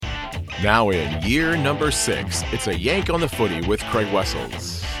Now in year number 6, it's a Yank on the Footy with Craig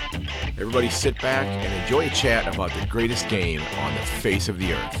Wessels. Everybody sit back and enjoy a chat about the greatest game on the face of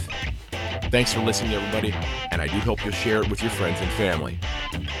the earth. Thanks for listening, everybody, and I do hope you'll share it with your friends and family.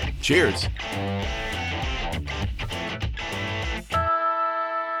 Cheers!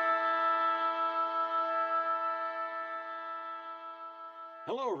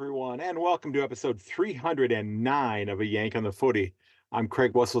 Hello, everyone, and welcome to episode 309 of A Yank on the Footy. I'm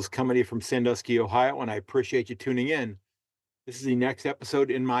Craig Wessels, coming to you from Sandusky, Ohio, and I appreciate you tuning in. This is the next episode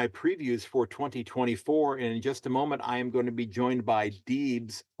in my previews for 2024, and in just a moment, I am going to be joined by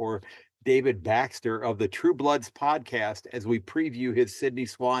Deebs, or David Baxter, of the True Bloods podcast as we preview his Sydney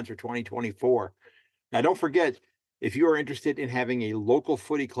Swans for 2024. Now, don't forget, if you are interested in having a local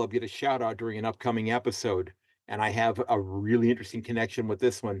footy club get a shout out during an upcoming episode, and I have a really interesting connection with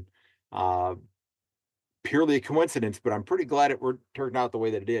this one, purely a coincidence, but I'm pretty glad it turned out the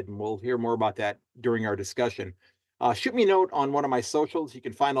way that it did, and we'll hear more about that during our discussion. Shoot me a note on one of my socials. You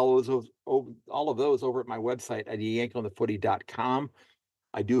can find all of those over at my website at yankonthefooty.com.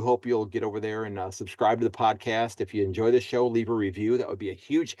 I do hope you'll get over there and subscribe to the podcast. If you enjoy the show, leave a review. That would be a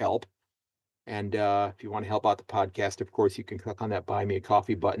huge help. And if you want to help out the podcast, of course, you can click on that Buy Me a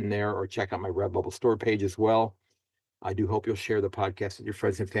Coffee button there, or check out my Redbubble store page as well. I do hope you'll share the podcast with your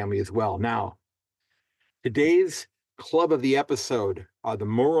friends and family as well. Now, today's club of the episode are the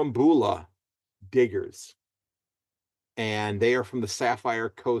Murrumbula Diggers, and they are from the Sapphire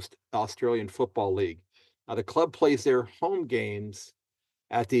Coast Australian Football League. Now, the club plays their home games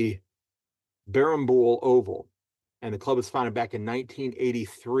at the Barrambool Oval, and the club was founded back in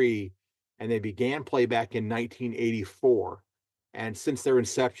 1983, and they began play back in 1984. And since their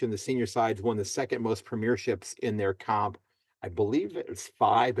inception, the senior sides won the second most premierships in their comp. I believe it was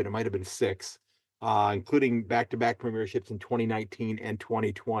 5, but it might have been 6. Including back-to-back premierships in 2019 and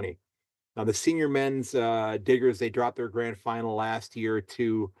 2020. Now, the senior men's Diggers, they dropped their grand final last year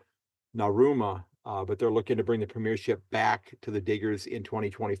to Narooma, but they're looking to bring the premiership back to the Diggers in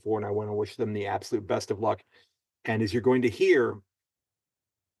 2024, and I want to wish them the absolute best of luck. And as you're going to hear,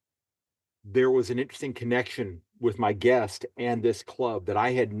 there was an interesting connection with my guest and this club that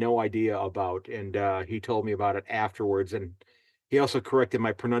I had no idea about, and he told me about it afterwards, and he also corrected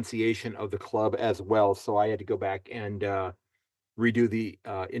my pronunciation of the club as well, so I had to go back and redo the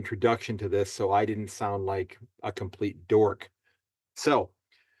introduction to this so I didn't sound like a complete dork. So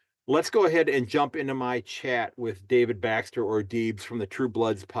let's go ahead and jump into my chat with David Baxter, or Deebs, from the True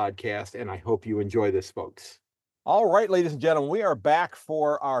Bloods podcast, and I hope you enjoy this, folks. All right, ladies and gentlemen, we are back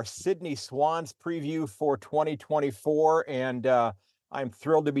for our Sydney Swans preview for 2024, and I'm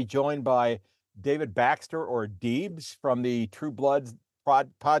thrilled to be joined by David Baxter, or Deebs, from the True Bloods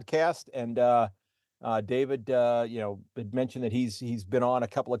podcast. And David, had mentioned that he's been on a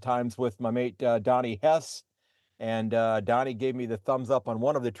couple of times with my mate Donnie Hess, and Donnie gave me the thumbs up on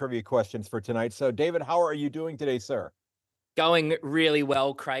one of the trivia questions for tonight. So, David, how are you doing today, sir? Going really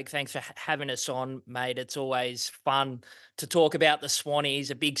well, Craig. Thanks for having us on, mate. It's always fun to talk about the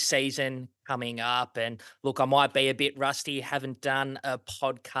Swannies, a big season coming up. And look, I might be a bit rusty, haven't done a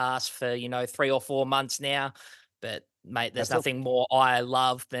podcast for, 3 or 4 months now. But, mate, there's nothing more I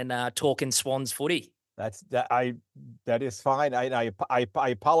love than talking Swans footy. That is fine. I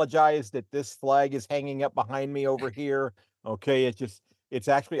apologize that this flag is hanging up behind me over here. Okay, it's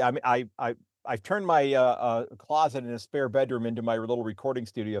actually, I've turned my closet in a spare bedroom into my little recording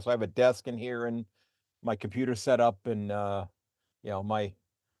studio. So I have a desk in here and my computer set up, and my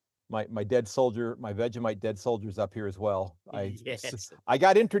dead soldier, my Vegemite dead soldier's up here as well. Yes. I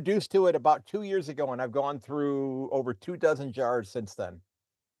got introduced to it about 2 years ago, and I've gone through over 24 jars since then.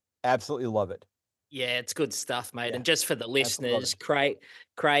 Absolutely love it. Yeah, it's good stuff, mate. Yeah, and just for the listeners, Craig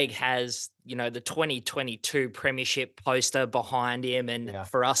has, the 2022 premiership poster behind him. And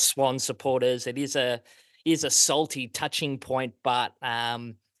for us Swan supporters, it is a salty touching point, but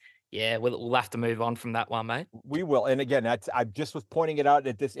we'll have to move on from that one, mate. We will. And again, I just was pointing it out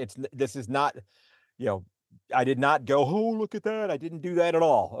that this is not, I did not go, oh, look at that. I didn't do that at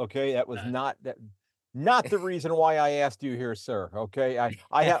all. Okay. That was not the reason why I asked you here, sir. Okay. I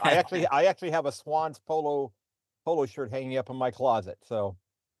actually have a Swans polo shirt hanging up in my closet, so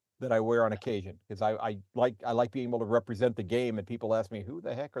that I wear on occasion, because I like being able to represent the game, and people ask me, who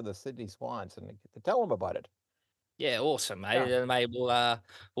the heck are the Sydney Swans, and I get to tell them about it. Yeah, awesome, mate. Yeah. Mate,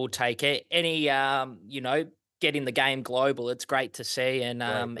 we'll take it. Any getting the game global, it's great to see, and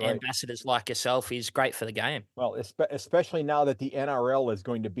Right. ambassadors like yourself is great for the game. Well, especially now that the NRL is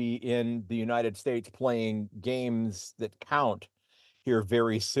going to be in the United States playing games that count here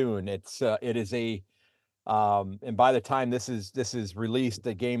very soon. It is a And by the time this is released,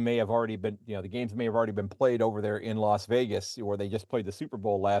 the game may have already been, the games may have already been played over there in Las Vegas, where they just played the Super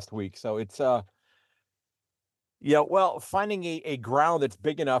Bowl last week. So it's yeah, well, finding a ground that's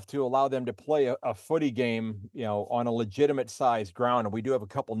big enough to allow them to play a footy game, on a legitimate sized ground. And we do have a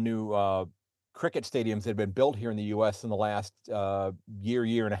couple new cricket stadiums that have been built here in the US in the last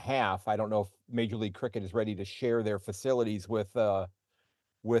year and a half. I don't know if Major League Cricket is ready to share their facilities with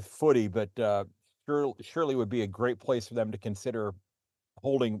footy, but surely would be a great place for them to consider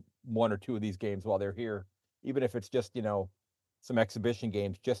holding one or two of these games while they're here, even if it's just, some exhibition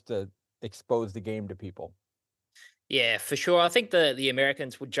games just to expose the game to people. Yeah, for sure. I think the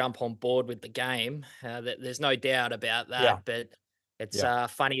Americans would jump on board with the game. There's no doubt about Yeah, that. But it's yeah,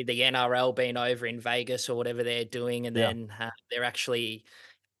 funny the NRL being over in Vegas or whatever they're doing, and yeah. then they're actually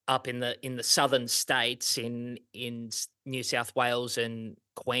up in the southern states New South Wales and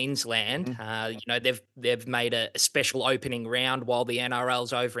Queensland. Mhm. They've made a special opening round while the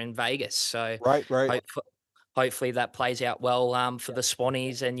NRL's over in Vegas. So Right, right. hope, hopefully that plays out well for Yeah. the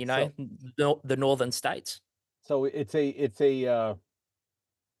Swannies and So the northern states. so it's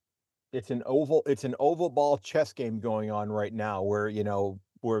an oval ball chess game going on right now where,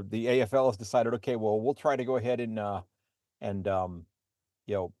 where the AFL has decided, okay, well, we'll try to go ahead and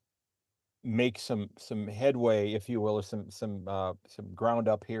you know, make some headway, if you will, or some ground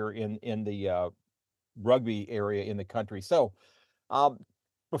up here in the rugby area in the country. So, um,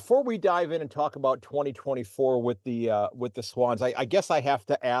 before we dive in and talk about 2024 with the Swans, I guess I have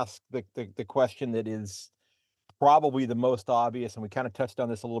to ask the question that is probably the most obvious, and we kind of touched on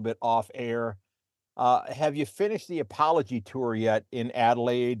this a little bit off air. Have you finished the apology tour yet in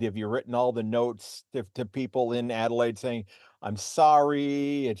Adelaide? Have you written all the notes to people in Adelaide saying, "I'm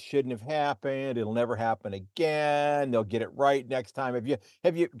sorry, it shouldn't have happened. It'll never happen again. They'll get it right next time."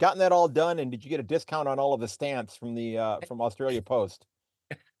 Have you gotten that all done? And did you get a discount on all of the stamps from the from Australia Post?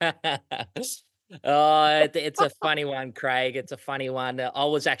 Oh, it's a funny one, Craig. It's a funny one. I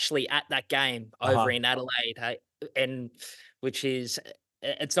was actually at that game over Uh-huh. in Adelaide, and which is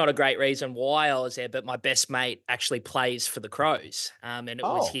it's not a great reason why I was there, but my best mate actually plays for the Crows, and it was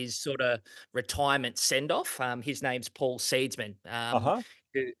Oh, his sort of retirement send off. His name's Paul Seedsman, uh-huh.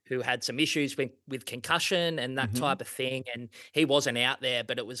 who had some issues with concussion and that Mhm. type of thing, and he wasn't out there,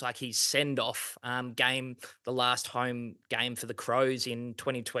 but it was like his send off game, the last home game for the Crows in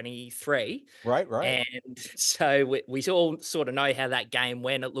 2023. Right, right. And so we all sort of know how that game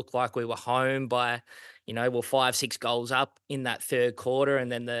went. It looked like we were home by, we're 5, 6 goals up in that third quarter.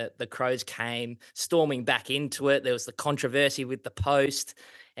 And then the Crows came storming back into it. There was the controversy with the post.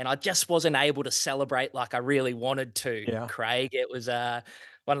 And I just wasn't able to celebrate like I really wanted to, Yeah. Craig. It was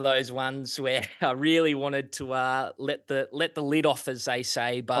one of those ones where I really wanted to let the lid off, as they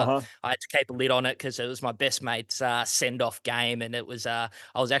say, but Uh-huh. I had to keep a lid on it because it was my best mate's send off game, and it was I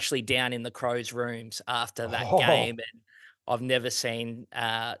was actually down in the Crows' rooms after that Oh. game, and I've never seen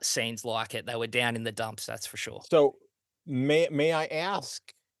scenes like it. They were down in the dumps, that's for sure. So, may I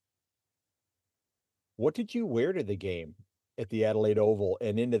ask, what did you wear to the game at the Adelaide Oval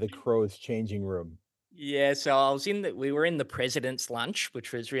and into the Crows changing room? Yeah, so we were in the president's lunch,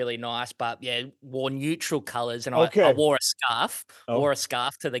 which was really nice, but yeah, wore neutral colors and I Okay. wore a scarf. I Oh, wore a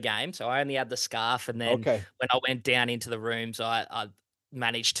scarf to the game. So I only had the scarf, and then okay. when I went down into the rooms, I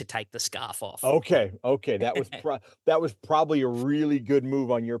managed to take the scarf off. Okay, okay, that was probably a really good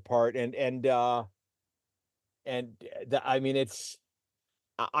move on your part, I mean, it's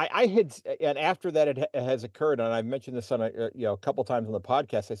I had s and after that it has occurred, and I've mentioned this on a couple times on the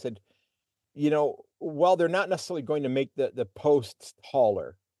podcast. I said, while they're not necessarily going to make the posts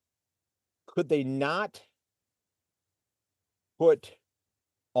taller, could they not put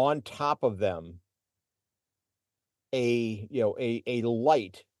on top of them a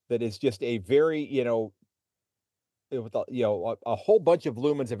light that is just a very, with a whole bunch of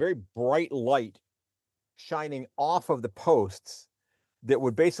lumens, a very bright light shining off of the posts that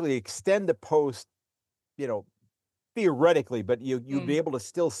would basically extend the post, you know, theoretically, but you'd be Mm. able to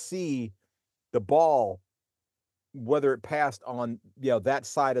still see the ball, whether it passed on, that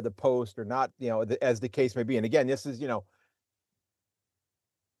side of the post or not, as the case may be. And again, this is,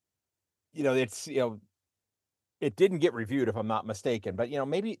 it's, it didn't get reviewed if I'm not mistaken, but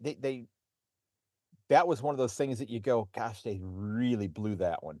maybe they that was one of those things that you go, gosh, they really blew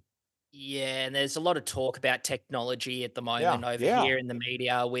that one. Yeah, and there's a lot of talk about technology at the Yeah, moment over yeah. here in the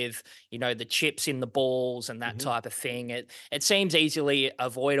media with, the chips in the balls and that Mhm. type of thing. It seems easily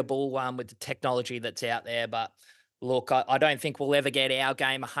avoidable with the technology that's out there, but Look, I don't think we'll ever get our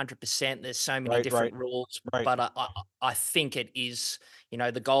game 100%. There's so many Right, different right, rules, right. but I think it is,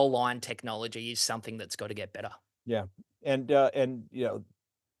 the goal line technology is something that's got to get better. Yeah. And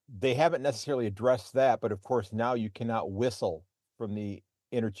they haven't necessarily addressed that, but of course now you cannot whistle from the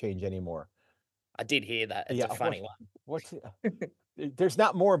interchange anymore. I did hear that. It's Yeah, a funny one. what's there's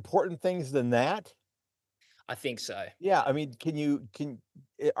not more important things than that? I think so. Yeah, I mean,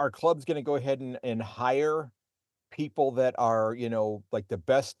 are clubs gonna go ahead and hire people that are, like the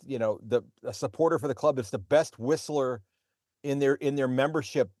best, a supporter for the club that's the best whistler in their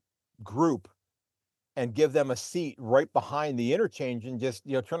membership group and give them a seat right behind the interchange and just,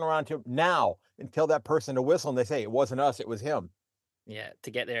 turn around to now and tell that person to whistle and they say, "It wasn't us, it was him." Yeah,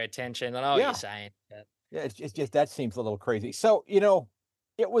 to get their attention. I know what you're Yeah. saying. But Yeah, it's just that seems a little crazy. So,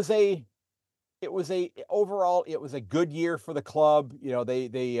 it was a overall, it was a good year for the club.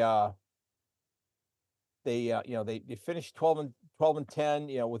 They finished 12 and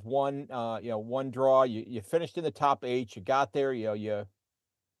 10, with one draw. You finished in the top 8. You got there,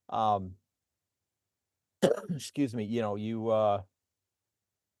 um excuse me, you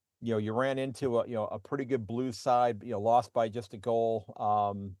ran into a pretty good Blues side, lost by just a goal,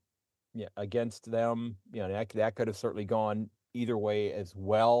 yeah, against them. That could have certainly gone either way as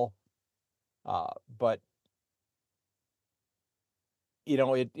well. But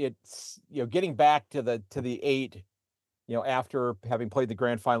it's getting back to the 8, after having played the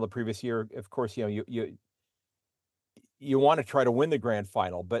grand final the previous year. Of course, you want to try to win the grand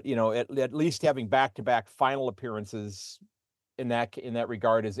final, but at least having back-to-back final appearances in that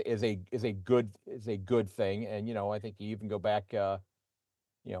regard is a good thing. And I think you even go back, you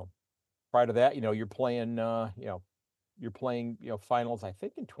know prior to that, you're playing finals, I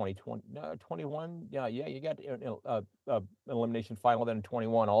think in 2020, no, 21. Yeah, yeah, you got an elimination final then in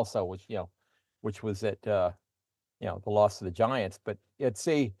 21 also, which was at the loss to the Giants. But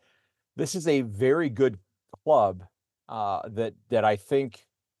this is a very good club, that I think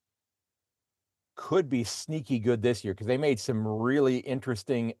could be sneaky good this year because they made some really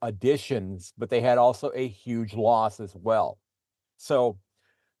interesting additions, but they had also a huge loss as well. So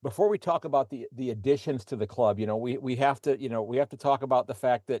before we talk about the additions to the club, we have to talk about the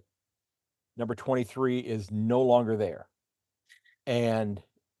fact that number 23 is no longer there. And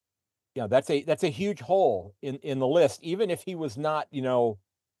that's a huge hole in the list, even if he was not,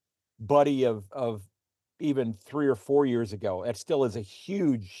 buddy of even 3 or 4 years ago. That still is a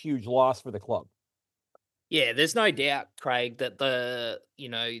huge, huge loss for the club. yeah, there's no doubt, Craig, that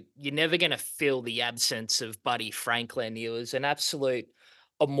you're never going to fill the absence of Buddy Franklin. He was an absolute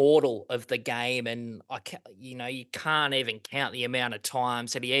immortal of the game. And you can't even count the amount of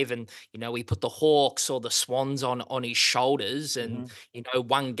times that he even, he put the Hawks or the Swans on his shoulders and, Mhm.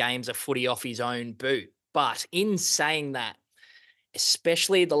 won games of footy off his own boot. But in saying that,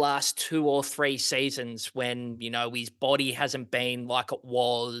 especially the last 2 or 3 seasons when, his body hasn't been like it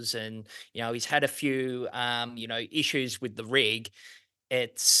was and, he's had a few, issues with the rig.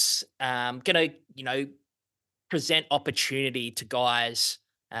 It's gonna, present opportunity to guys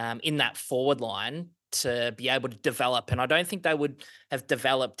in that forward line to be able to develop. And I don't think they would have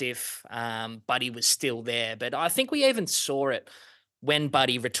developed if Buddy was still there. But I think we even saw it when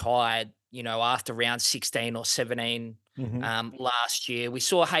Buddy retired, after round 16 or 17 Mhm. last year. We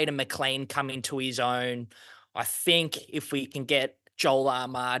saw Hayden McLean come into his own. I think if we can get Joel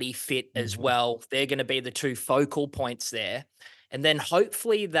Armati fit as Mhm. well, they're going to be the two focal points there. And then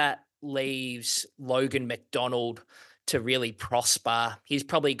hopefully that leaves Logan McDonald to really prosper. He's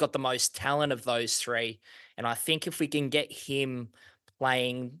probably got the most talent of those three. And I think if we can get him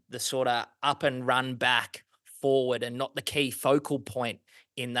playing the sort of up and run back forward and not the key focal point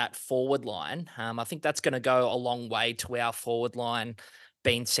in that forward line, I think that's going to go a long way to our forward line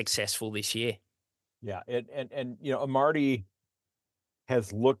being successful this year. Yeah, and Amarty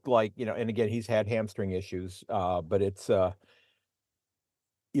has looked like, and again, he's had hamstring issues, but it's,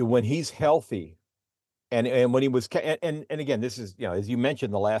 when he's healthy and when he was and again, this is, as you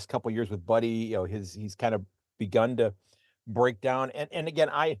mentioned, the last couple of years with Buddy, he's kind of begun to break down. And again,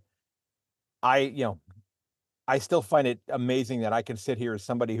 I you know I still find it amazing that I can sit here as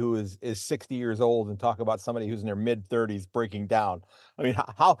somebody who is 60 years old and talk about somebody who's in their mid-30s breaking down. I mean,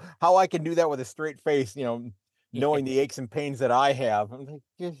 how I can do that with a straight face, knowing the aches and pains that I have. I'm like,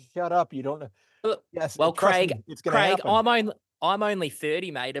 just shut up. You don't know. Yes, Well, trust Craig, me, it's going to Craig, happen. I'm only 30,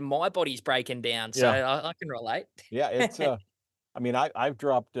 mate, and my body's breaking down, so Yeah, I can relate. yeah. I mean, I've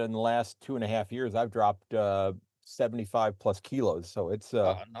dropped in the last 2.5 years. I've dropped 75 plus kilos. So it's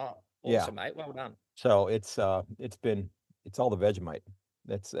Oh, no. yeah. Awesome, mate. Well done. So it's all the Vegemite.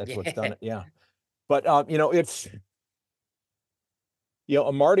 That's what's done Yeah. it. Yeah. But,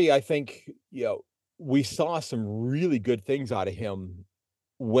 Marty, I think, we saw some really good things out of him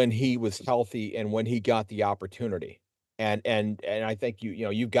when he was healthy and when he got the opportunity. And I think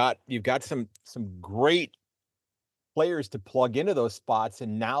you've got some great players to plug into those spots,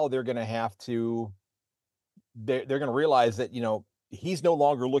 and now they're gonna realize that, he's no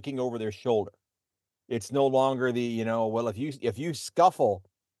longer looking over their shoulder. It's no longer well, if you scuffle,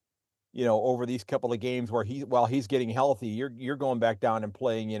 over these couple of games while he's getting healthy, you're going back down and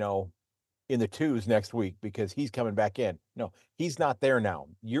playing, in the twos next week because he's coming back in. No, he's not there now.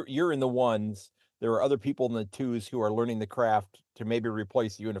 You're in the ones. There are other people in the twos who are learning the craft to maybe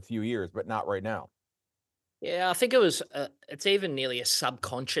replace you in a few years, but not right now. Yeah, I think it's even nearly a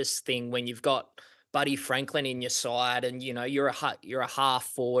subconscious thing when you've got Buddy Franklin in your side, and you're a half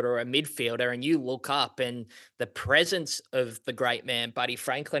forward or a midfielder, and you look up, and the presence of the great man Buddy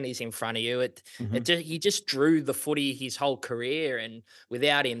Franklin is in front of you. Mhm. He just drew the footy his whole career, and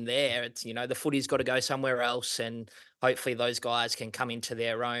without him there, it's the footy's got to go somewhere else, and hopefully those guys can come into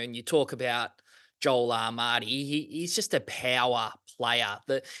their own. You talk about Joel Armadi, he's just a power player.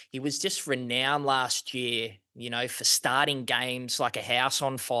 He was just renowned last year, for starting games like a house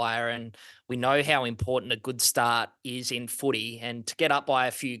on fire. And we know how important a good start is in footy. And to get up by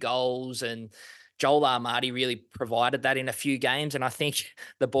a few goals, and Joel Armadi really provided that in a few games. And I think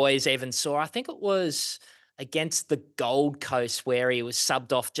the boys even saw, I think it was against the Gold Coast where he was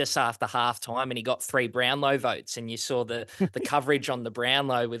subbed off just after halftime and he got 3 Brownlow votes. And you saw the coverage on the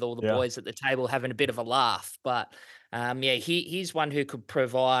Brownlow with all the Yeah. boys at the table having a bit of a laugh. But yeah, he's one who could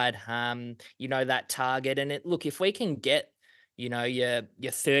provide, that target. And look, if we can get,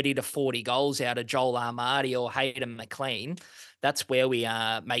 your 30 to 40 goals out of Joel Armadi or Hayden McLean, that's where we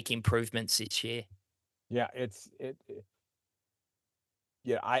make improvements this year. Yeah,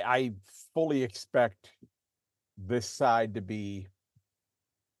 yeah, I fully expect this side to be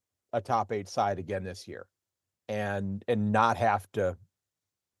a top 8 side again this year and not have to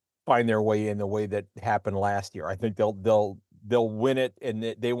find their way in the way that happened last year. I think they'll win it,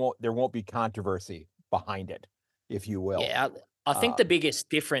 and there won't be controversy behind it, if you will. Yeah, I think the Um, biggest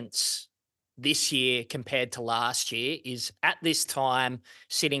difference this year compared to last year is at this time,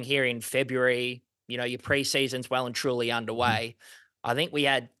 sitting here in February, your preseason's well and truly mhm. underway. I think we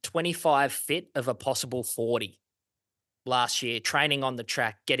had 25 fit of a possible 40 last year, training on the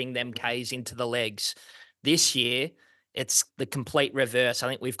track, getting them Ks into the legs. This year, it's the complete reverse. I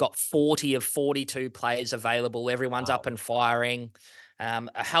think we've got 40 of 42 players available. Everyone's up Wow. and firing.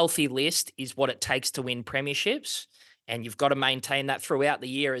 A healthy list is what it takes to win premierships. And you've got to maintain that throughout the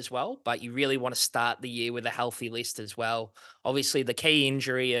year as well. But you really want to start the year with a healthy list as well. Obviously, the key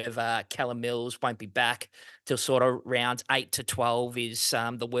injury of Callum Mills won't be back till sort of rounds 8 to 12 is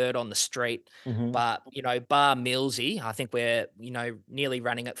the word on the street. Mhm. But, bar Millsy, I think we're, nearly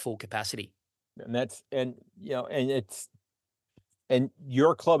running at full capacity. And that's and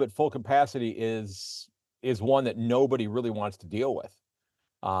your club at full capacity is one that nobody really wants to deal with.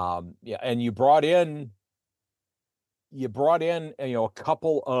 Yeah, and you brought in, a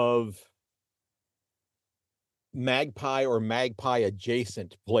couple of Magpie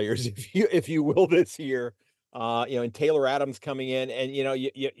adjacent players, if you will, this year. And Taylor Adams coming in, and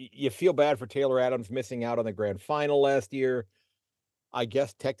you feel bad for Taylor Adams missing out on the grand final last year. I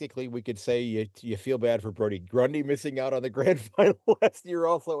guess technically we could say you feel bad for Brody Grundy missing out on the grand final last year,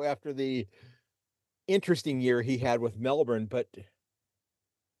 also after the interesting year he had with Melbourne. But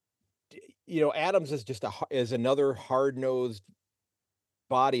Adams is is another hard nosed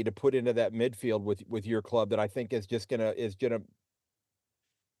body to put into that midfield with your club that I think it's gonna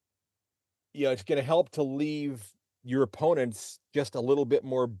help to leave your opponents just a little bit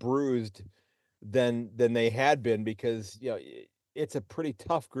more bruised than they had been, because it's a pretty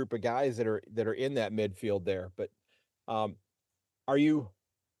tough group of guys that are in that midfield there. But um, are you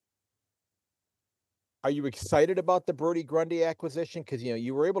are you excited about the Brody Grundy acquisition? Because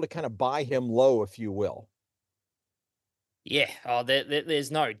you were able to kind of buy him low, if you will. Yeah,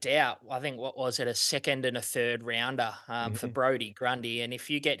 there's no doubt. I think what was it, a second and a third rounder for Mhm, Brody Grundy, and if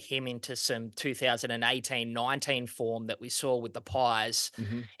you get him into some 2018-19 form that we saw with the Pies,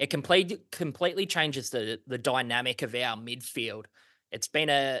 mhm, it completely changes the dynamic of our midfield. It's been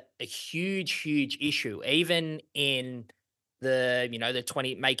a huge issue, even in the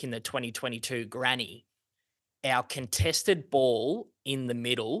 20 making the 2022 granny. Our contested ball in the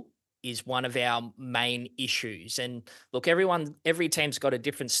middle is one of our main issues. And look, every team's got a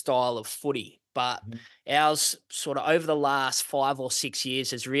different style of footy, but mhm. ours sort of over the last 5 or 6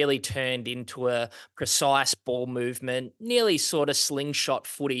 years has really turned into a precise ball movement, nearly sort of slingshot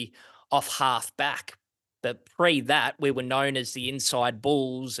footy off half back. But pre that, we were known as the inside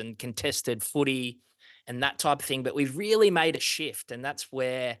bulls and contested footy and that type of thing. But we've really made a shift, and that's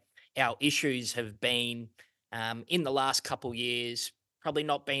where our issues have been in the last couple years. Probably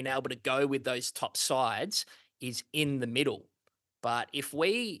not being able to go with those top sides is in the middle. But if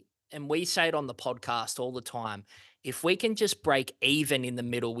we, and we say it on the podcast all the time, if we can just break even in the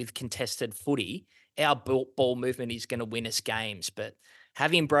middle with contested footy, our ball movement is going to win us games. But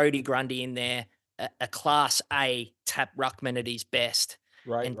having Brody Grundy in there, a class A tap ruckman at his best,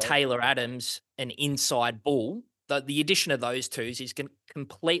 Right, and right. Taylor Adams, an inside bull, the addition of those two is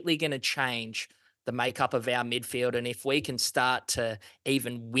completely going to change the makeup of our midfield. And if we can start to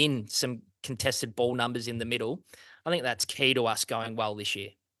even win some contested ball numbers in the middle, I think that's key to us going well this year.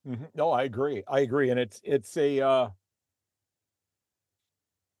 No, I agree. I agree. And it's a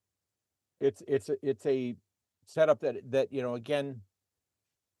setup that, again,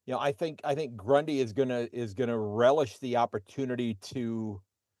 I think Grundy is gonna relish the opportunity to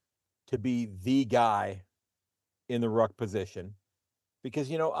be the guy in the ruck position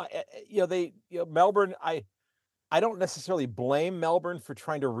because, Melbourne, I don't necessarily blame Melbourne for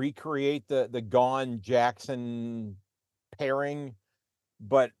trying to recreate the Gawn Jackson pairing,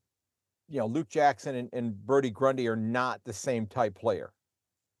 but Luke Jackson and Brody Grundy are not the same type player.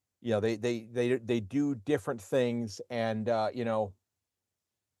 They do different things, and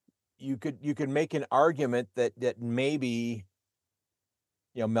you could make an argument that maybe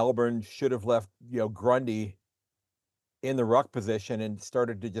Melbourne should have left Grundy in the ruck position and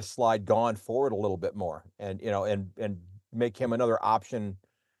started to just slide Gawn forward a little bit more, and and make him another option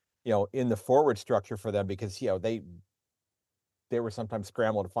in the forward structure for them because they were sometimes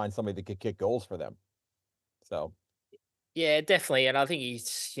scrambling to find somebody that could kick goals for them. So Yeah, definitely, and I think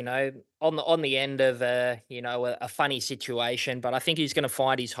he's, on the end of a funny situation, but I think he's going to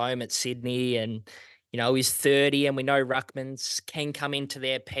find his home at Sydney, and he's 30, and we know ruckmans can come into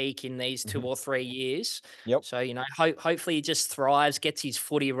their peak in these two mhm. or 3 years. Yep. So hopefully he just thrives, gets his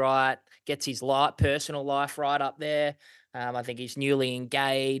footy right, gets his personal life right up there. I think he's newly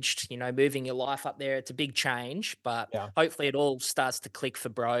engaged. Moving your life up there, it's a big change, but Yeah. hopefully it all starts to click for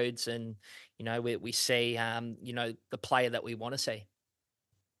Broads, and we see, the player that we want to see.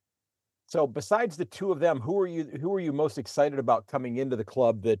 So besides the two of them, who are you most excited about coming into the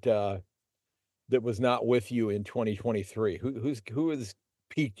club that was not with you in 2023? Who has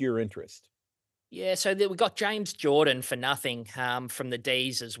piqued your interest? Yeah, so we got James Jordan for nothing from the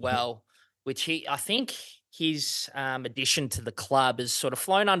D's as Mhm. well, which I think his addition to the club has sort of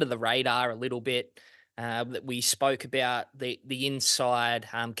flown under the radar a little bit. That we spoke about the inside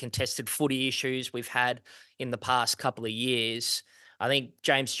contested footy issues we've had in the past couple of years. I think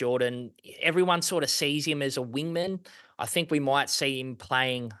James Jordan, everyone sort of sees him as a wingman. I think we might see him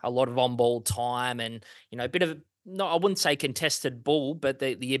playing a lot of on ball time and a bit of, no, I wouldn't say contested ball, but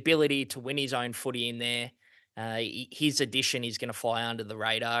the ability to win his own footy in there. His addition is going to fly under the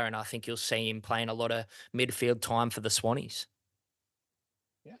radar, and I think you'll see him playing a lot of midfield time for the Swannies.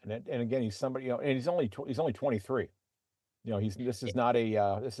 Yeah, and again, he's somebody, and he's only 23. He's this is not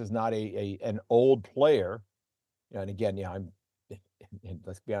an old player. And again, and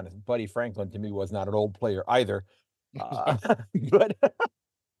let's be honest, Buddy Franklin to me was not an old player either. Uh, but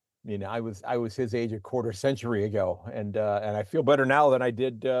I was his age a quarter century ago, and I feel better now than I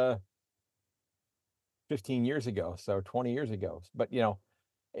did 15 years ago, so 20 years ago. But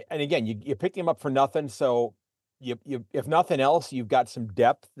and again, you picked him up for nothing, so you if nothing else, you've got some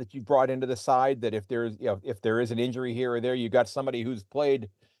depth that you brought into the side. That if there is an injury here or there, you've got somebody who's played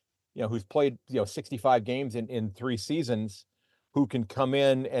 65 games in 3 seasons, who can come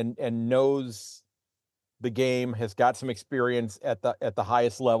in and knows the game, has got some experience at the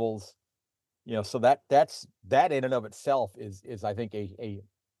highest levels. So that in and of itself is I think a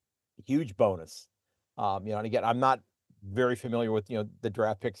huge bonus. And again, I'm not very familiar with the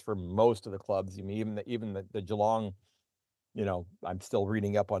draft picks for most of the clubs. I mean, even the Geelong, I'm still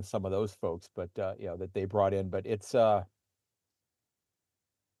reading up on some of those folks, but that they brought in. But it's I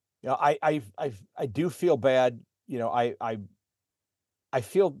do feel bad. I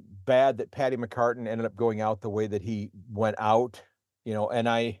feel bad that Paddy McCartan ended up going out the way that he went out. And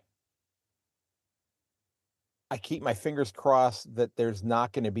I keep my fingers crossed that there's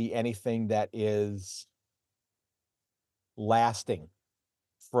not going to be anything that is lasting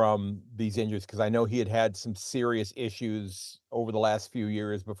from these injuries, because I know he had some serious issues over the last few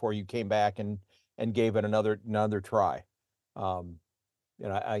years before he came back and gave it another try. Um,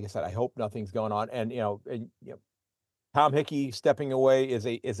 like I said, I hope nothing's going on. And Tom Hickey stepping away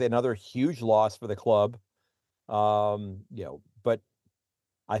is another huge loss for the club. But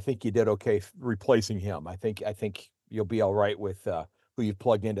I think you did okay replacing him. I think you'll be all right with who you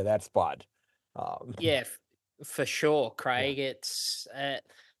plugged into that spot. Um, Yeah, for sure, yeah. Craig. It's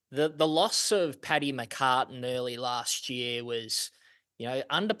the loss of Paddy McCartan early last year was,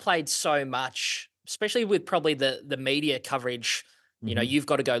 underplayed so much, especially with probably the media coverage. Hmm. You've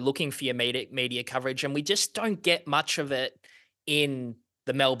got to go looking for your media coverage, and we just don't get much of it in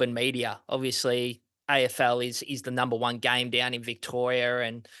the Melbourne media. Obviously, AFL is the number one game down in Victoria,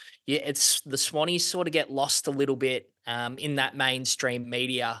 and yeah, it's the Swannies sort of get lost a little bit in that mainstream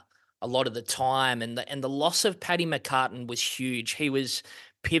media a lot of the time, and the loss of Paddy McCartan was huge. He was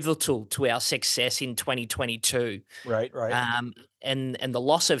pivotal to our success in 2022, Right. Right. um, and the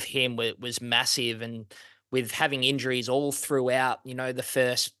loss of him was massive. And with having injuries all throughout, the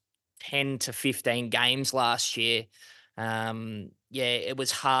first 10 to 15 games last year, yeah, it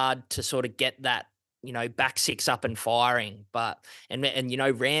was hard to sort of get that back six up and firing. But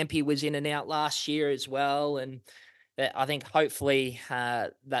Rampy was in and out last year as well, and I think hopefully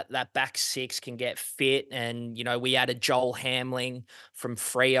that back six can get fit. And we added Joel Hamling from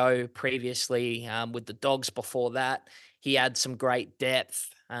Frio previously with the Dogs before that. He had some great depth,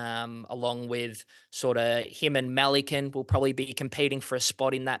 along with sort of him and Malikan will probably be competing for a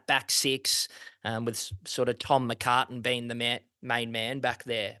spot in that back six, with sort of Tom McCartan being the main man back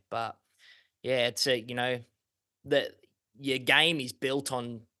there. But yeah, it's that your game is built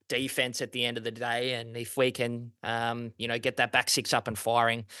on defense at the end of the day, and if we can, get that back six up and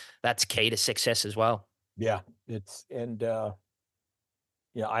firing, that's key to success as well. Yeah. It's and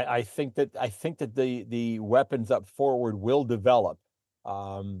yeah, I think that the weapons up forward will develop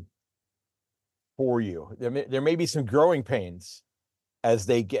um, for you. There may be some growing pains as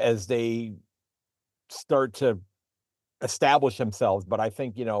they start to establish themselves, but I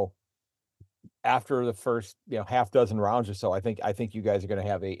think after the first half dozen rounds or so, I think you guys are going to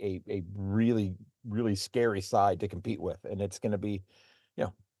have a really really scary side to compete with, and you know it's gonna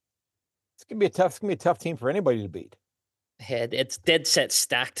be a tough team for anybody to beat. Yeah, it's dead set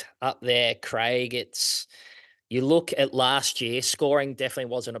stacked up there, Craig. You look at last year, scoring definitely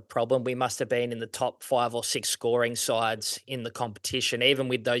wasn't a problem. We must have been in the top 5 or 6 scoring sides in the competition, even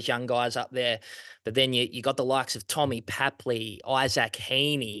with those young guys up there. But then you got the likes of Tommy Papley, Isaac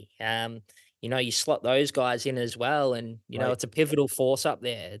Heaney. You slot those guys in as well, and Right. it's a pivotal force up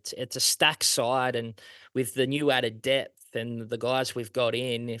there. It's a stacked side, and with the new added depth and the guys we've got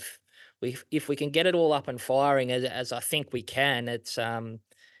in, if we can get it all up and firing as I think we can, it's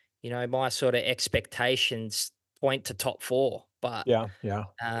my sort of expectations point to top 4. But Yeah. Yeah.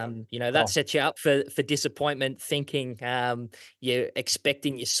 that Well, sets you up for disappointment, thinking you're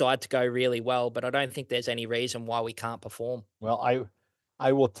expecting your side to go really well. But I don't think there's any reason why we can't perform.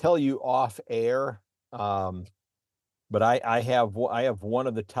 I will tell you off air, um, but I have one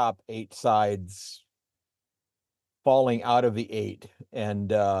of the top 8 sides falling out of the 8,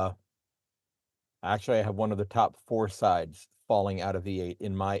 and actually I have one of the top 4 sides falling out of the 8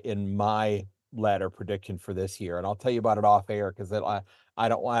 in my ladder prediction for this year, and I'll tell you about it off air because I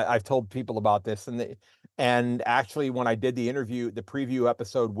don't want I've told people about this, and actually when I did the preview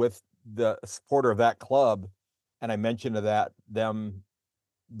episode with the supporter of that club, and I mentioned to that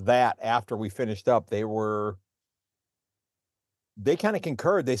after we finished up, they kind of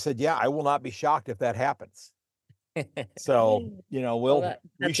concurred. They said, "Yeah, I will not be shocked if that happens." So, Well, we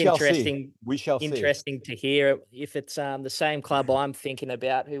that's shall see. interesting. We shall see. Interesting to hear. If it's the same club I'm thinking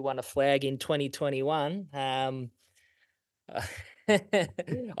about who won a flag in 2021,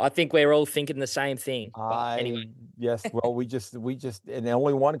 I think we're all thinking the same thing. But anyway, I Yes, well, we just and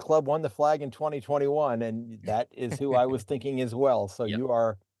only one club won the flag in 2021, and that is who I was thinking as well. So yep.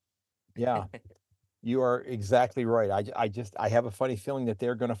 yeah, you are exactly right. I have a funny feeling that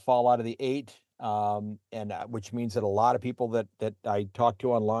they're going to fall out of the 8, and which means that a lot of people that I talk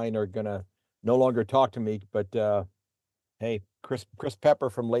to online are going to no longer talk to me. But hey, Chris Pepper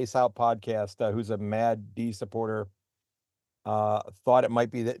from Lace Out Podcast, who's a Mad D supporter, thought it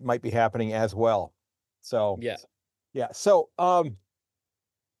might be happening as well. So Yeah. yeah, so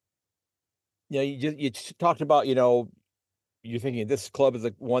you talked about you're thinking this club is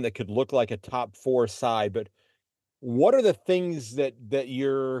one that could look like a top 4 side, but what are the things that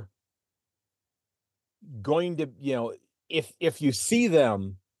you're going to if you see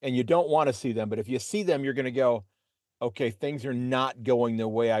them and you don't want to see them, but if you see them, you're going to go, okay, things are not going the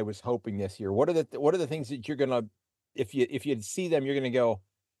way I was hoping this year. What are the things that you're gonna if you see them, you're gonna go,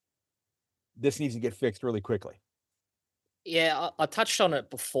 this needs to get fixed really quickly. Yeah, I touched on it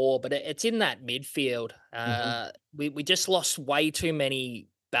before, but it's in that midfield. Hmm. We just lost way too many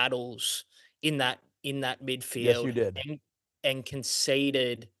battles in that Yes, you midfield, did. and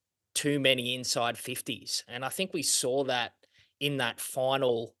conceded too many inside 50s. And I think we saw that in that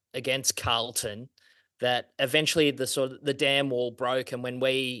final against Carlton, that eventually the dam wall broke. And when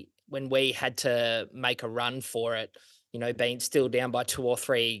we had to make a run for it, being still down by 2 or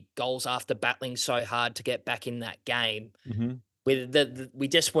 3 goals after battling so hard to get back in that game, Mhm. we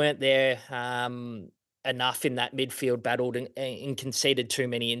just weren't there enough in that midfield battle and conceded too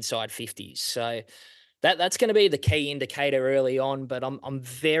many inside 50s. So that's going to be the key indicator early on. But I'm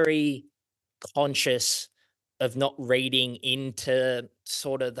very conscious of not reading into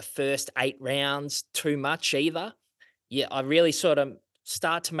sort of the first 8 rounds too much either. Yeah, I really sort of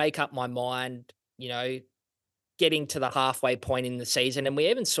start to make up my mind, getting to the halfway point in the season. And we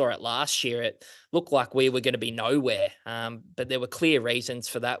even saw it last year. It looked like we were going to be nowhere. But there were clear reasons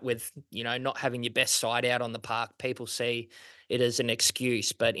for that with, not having your best side out on the park. People see it as an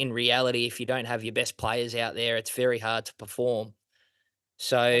excuse. But in reality, if you don't have your best players out there, it's very hard to perform.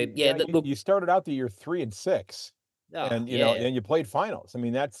 So, yeah, Yeah, look, you started out the year 3-6, oh, and, yeah, and you played finals. I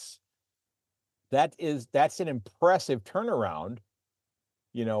mean, that's an impressive turnaround,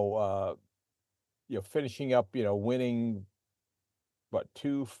 you know, uh, finishing up, winning, what,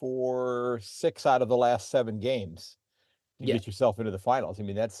 2, 4, 6 out of the last 7 games to yeah, get yourself into the finals. I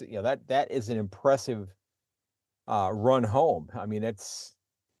mean, that is an impressive, run home. I mean, it's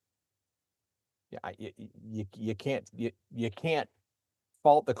yeah, you can't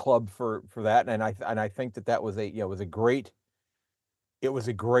fault the club for that, and I think that was it was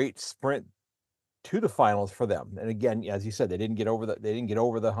a great sprint to the finals for them. And again, as you said, they didn't get over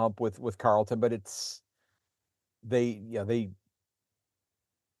the hump with Carleton, but it's they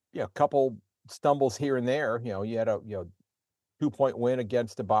a couple stumbles here and there. You had a 2-point win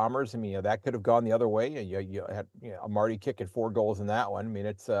against the Bombers. I mean, that could have gone the other way. And you had a Marty kicking 4 goals in that one. I mean,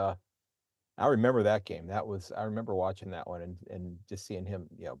 it's I remember that game. I remember watching that one and just seeing him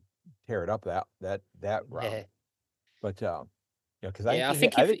tear it up that round. yeah. But because Yeah, I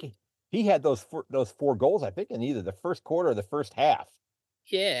think I if think he had those 4 goals, I think, in either the first quarter or the first half.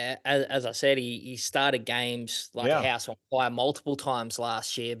 yeah, as I said, he started games like a Yeah. house on fire multiple times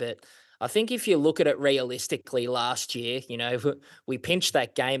last year. But I think if you look at it realistically, last year, we pinched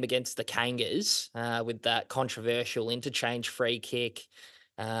that game against the Kangas with that controversial interchange free kick.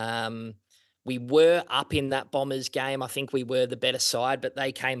 Um, we were up in that Bombers game. I think we were the better side, but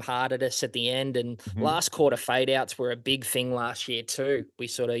they came hard at us at the end. And Mhm. last quarter fade outs were a big thing last year too. We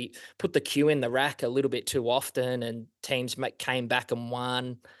sort of put the cue in the rack a little bit too often, and teams came back and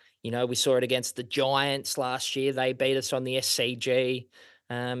won. We saw it against the Giants last year. They beat us on the SCG.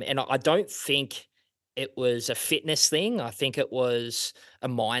 And I don't think it was a fitness thing. I think it was a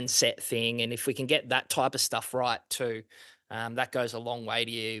mindset thing. And if we can get that type of stuff right too, that goes a long way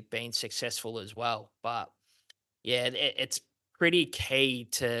to you being successful as well. But yeah, it's pretty key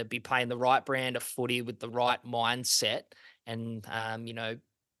to be playing the right brand of footy with the right mindset, and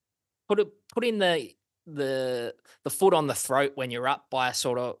put in the foot on the throat when you're up by a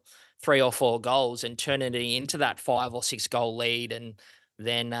sort of 3 or 4 goals and turning it into that 5 or 6 goal lead, and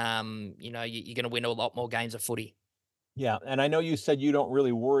then you're going to win a lot more games of footy. Yeah, and I know you said you don't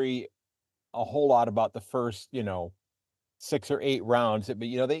really worry a whole lot about the first, 6 or 8 rounds, but,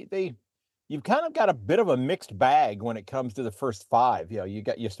 you've kind of got a bit of a mixed bag when it comes to the first 5.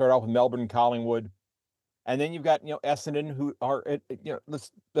 You start off with Melbourne and Collingwood, and then you've got, Essendon, who are,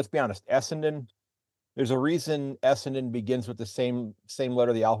 let's be honest, Essendon, there's a reason Essendon begins with the same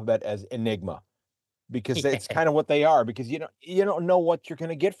letter of the alphabet as Enigma, because it's Yeah, kind of what they are, because you don't know what you're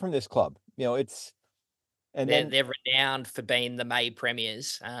gonna get from this club. It's and they're then they're renowned for being the May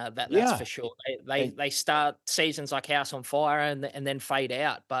premiers. That's yeah, for sure. They and they start seasons like house on fire and then fade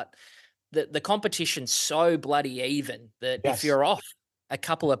out, but the competition's so bloody even that if yes. you're off a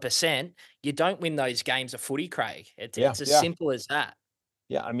couple of percent, you don't win those games of footy, Craig. It's Yeah, it's as yeah, simple as that.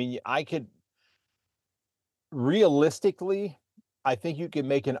 yeah, I mean, I could realistically, I think you could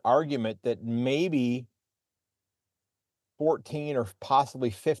make an argument that maybe 14 or possibly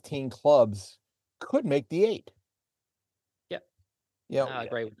 15 clubs could make the 8. Yep, You know, I yeah,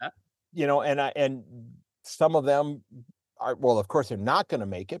 agree with that. and some of them are, well, of course, they're not gonna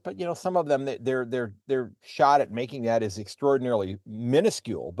make it, but, some of them, their shot at making that is extraordinarily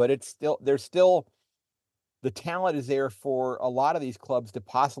minuscule, but it's still there's still the talent is there for a lot of these clubs to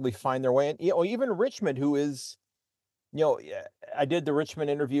possibly find their way. And, even Richmond, who is, yeah, I did the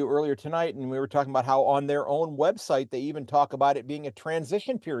Richmond interview earlier tonight, and we were talking about how on their own website, they even talk about it being a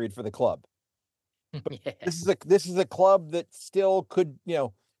transition period for the club. Yeah. This is a club that still could,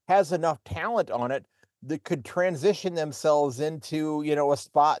 has enough talent on it that could transition themselves into, a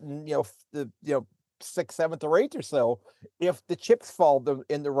spot and, the, sixth, seventh, or eighth or so if the chips fall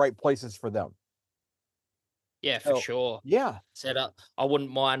in the right places for them. Yeah, for So sure. yeah, Said I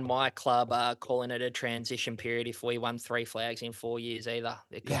wouldn't mind my club calling it a transition period if we won 3 flags in 4 years either.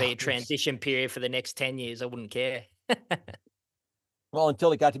 It could yeah. be a transition period for the next 10 years. I wouldn't care. Well,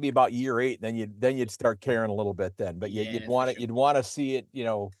 until it got to be about year 8, then you'd start caring a little bit then, but you'd Yeah, for want it sure. you'd wanna see it,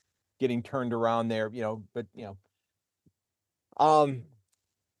 getting turned around there, but, um,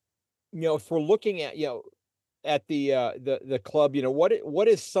 if we're looking at, at the club, what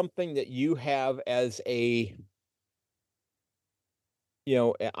is something that you have as a,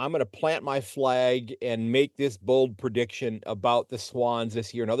 I'm gonna plant my flag and make this bold prediction about the Swans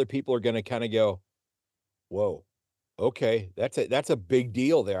this year, and other people are gonna kinda go, "Whoa, okay, that's a big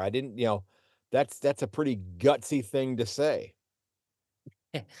deal there. I didn't," that's a pretty gutsy thing to say.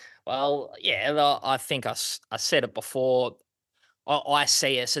 Well, yeah, I think I said it before. I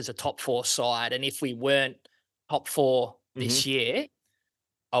see us as a top four side, and if we weren't top four Mhm. this year,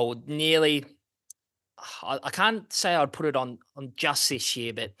 I would nearly. I can't say I'd put it on just this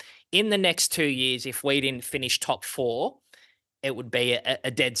year, but in the next 2 years, if we didn't finish top four, it would be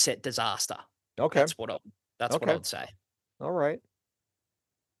a dead set disaster. Okay, That's what I. That's what I okay, would say. alright.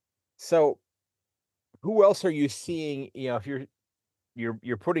 So, who else are you seeing, if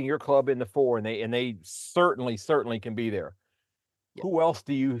you're putting your club in the 4 and they certainly can be there. Who else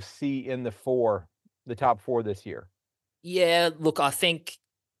do you see in the 4, the top 4 this year? Yeah, look, I think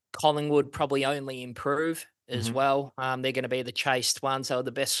Collingwood probably only improve as Mhm. well. They're going to be the chased ones. They were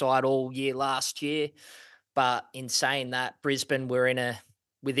the best side all year last year. But in saying that, Brisbane were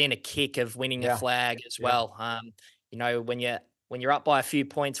within a kick of winning a Yeah, flag as yeah. well. When you're up by a few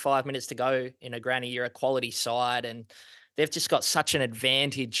points, 5 minutes to go in a granny, you're a quality side, and they've just got such an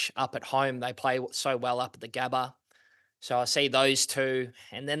advantage up at home. They play so well up at the Gabba. So I see those two.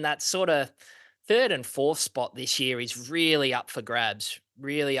 And then that sort of third and fourth spot this year is really up for grabs,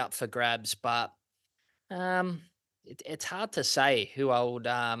 really up for grabs. But um, it's hard to say who I would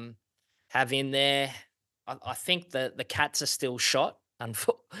have in there. I think the Cats are still shot.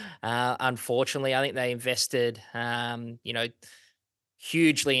 Unfortunately, I think they invested,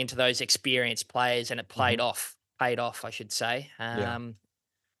 hugely into those experienced players, and it played Mhm. off. Paid off, I should say. Yeah,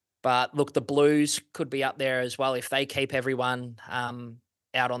 But look, the Blues could be up there as well if they keep everyone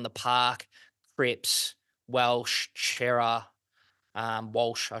out on the park. Cripps, Welsh, Shearer,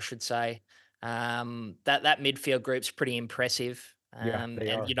 Walsh, I should say. That midfield group's pretty impressive. yeah, they And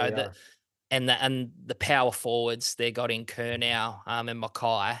are, you know they the are. and the power forwards they got in Kerr now and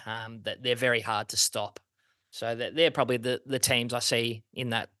Mackay, that they're very hard to stop. So they're probably the teams I see in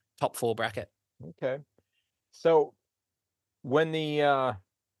that top four bracket. Okay. So, when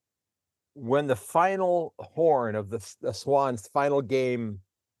the final horn of the Swans' final game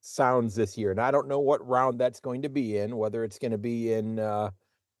sounds this year, and I don't know what round that's going to be in, whether it's gonna be in,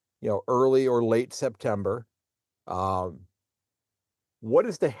 early or late September, um, what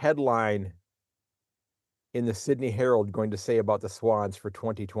is the headline in the Sydney Herald going to say about the Swans for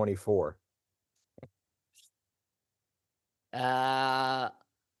 2024? Uh,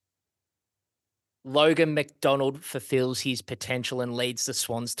 Logan McDonald fulfills his potential and leads the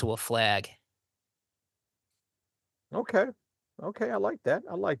Swans to a flag. Okay. Okay, I like that.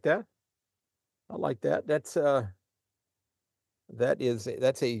 I like that. I like that. That's a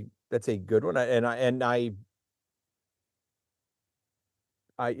good one. I am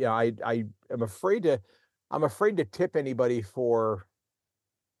afraid to tip anybody for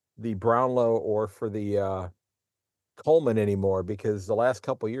the Brownlow or for the Coleman anymore because the last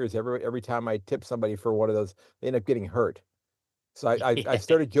couple years, every time I tip somebody for one of those, they end up getting hurt. So I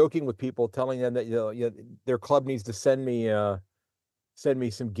started joking with people, telling them that their club needs to send me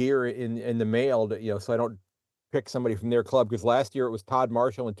some gear in the mail to, so I don't pick somebody from their club because last year it was Todd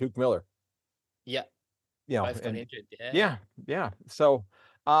Marshall and Tuke Miller. Yeah, both got And injured. Yeah. yeah, yeah. So,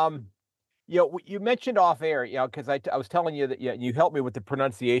 um, you mentioned off air, because I was telling you that, you helped me with the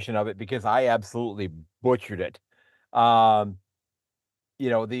pronunciation of it because I absolutely butchered it. Um,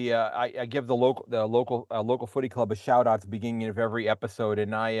 I give the local footy club a shout out at the beginning of every episode,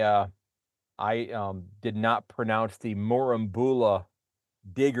 and I did not pronounce the Murrumbula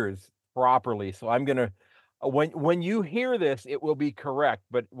Diggers properly. So I'm gonna when you hear this, it will be correct.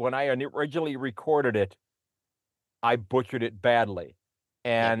 But when I originally recorded it, I butchered it badly.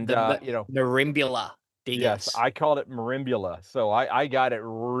 Yeah, And the Marimbula yes, diggers. I called it Marimbula. So I got it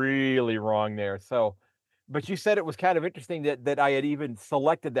really wrong there. So, but you said it was kind of interesting that I had even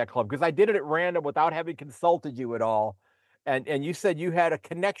selected that club because I did it at random without having consulted you at all. And you said you had a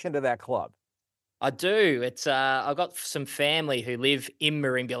connection to that club. I do. It's I've got some family who live in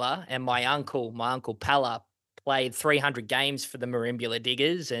Merimbula, and my uncle Palla, played 300 games for the Merimbula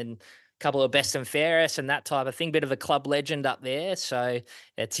Diggers and a couple of best and fairest and that type of thing. Bit of a club legend up there. So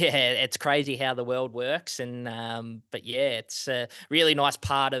it's it's crazy how the world works. And but yeah, it's a really nice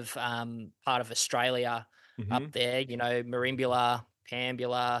part of Australia Hmm. up there. You know, Merimbula,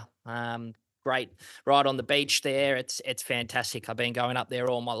 Pambula, great right on the beach there. It's fantastic. I've been going up there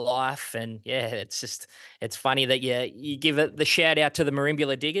all my life, and yeah, it's funny that you give it the shout out to the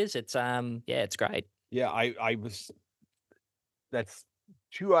Merimbula Diggers. It's yeah, it's great. Yeah, I was that's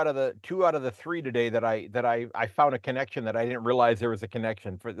two out of the three today that I found a connection that I didn't realize there was a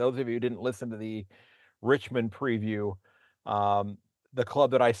connection. For those of you who didn't listen to the Richmond preview, um, the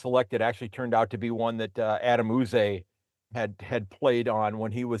club that I selected actually turned out to be one that Adam Uze had played on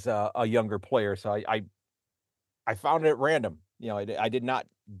when he was a younger player. So I found it at random. You know, I did not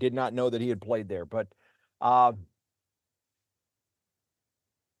know that he had played there. But uh,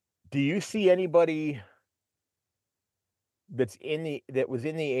 do you see anybody that was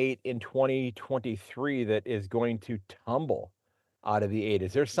in the eight in 2023 that is going to tumble out of the eight?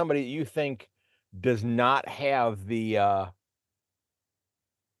 Is there somebody that you think does not have the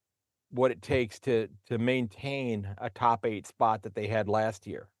what it takes to maintain a top eight spot that they had last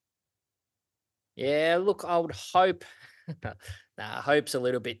year? Yeah, look, I would hope. Hope's a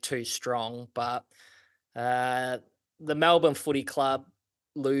little bit too strong, but uh, the Melbourne Footy Club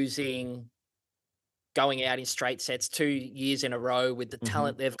losing, going out in straight sets 2 years in a row with the Hmm.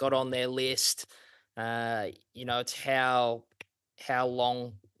 talent they've got on their list. You know, it's how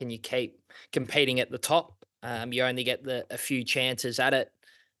long can you keep competing at the top? You only get a few chances at it.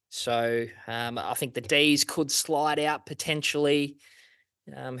 So I think the D's could slide out potentially.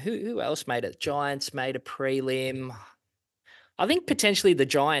 Who else made it? Giants made a prelim. I think potentially the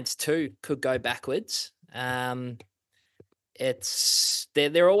Giants too could go backwards. They're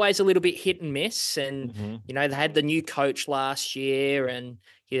always a little bit hit and miss, and Hmm. you know they had the new coach last year, and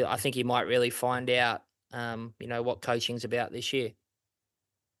I think you might really find out, you know, what coaching's about this year.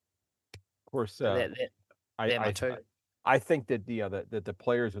 Of course, So they're my I two. I think that the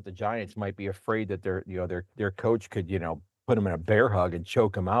players with the Giants might be afraid that their coach could put them in a bear hug and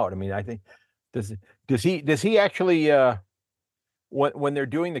choke them out. I mean, I think does does he actually when they're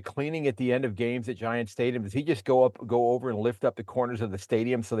doing the cleaning at the end of games at Giant Stadium, does he just go over and lift up the corners of the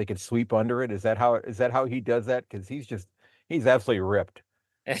stadium so they can sweep under it? Is that how he does that? Because he's absolutely ripped.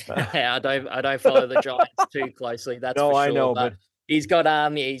 I don't follow the Giants too closely, that's for No, I sure. know, But but he's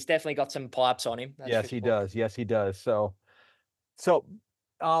definitely got some pipes on him, that's for yes, he sure. does. Yes, he does. So,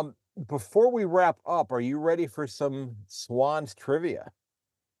 um, before we wrap up, are you ready for some Swans trivia?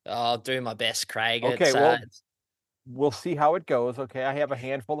 I'll do my best, Craig. Okay, well, we'll see how it goes. Okay, I have a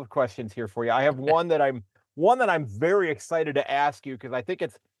handful of questions here for you. I have one that I'm very excited to ask you because I think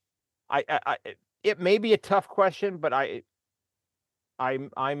it may be a tough question, but I'm going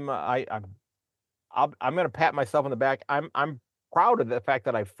to pat myself on the back. I'm proud of the fact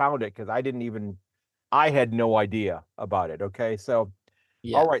that I found it because I had no idea about it. Okay, so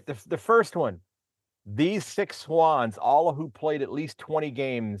Yeah. all right, the first one. These six Swans, all who played at least 20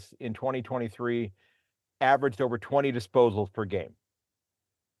 games in 2023, averaged over 20 disposals per game.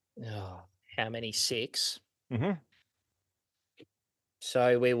 Oh, how many? Six. Hmm.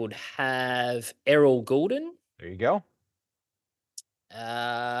 So we would have Errol Goulden, There you go.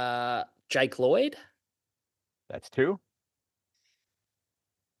 Jake Lloyd, That's two.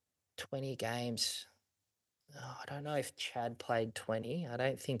 20 games. Oh, I don't know if Chad played 20. I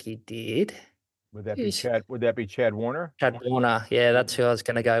don't think he did. Would that be Who's Chad? Would that be Chad Warner? Chad Warner? Yeah, that's who I was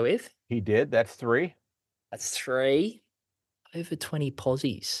going to go with. He did. That's three. That's three. Over 20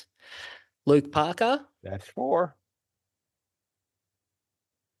 posies. Luke Parker. That's four.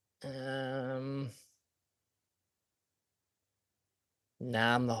 Um,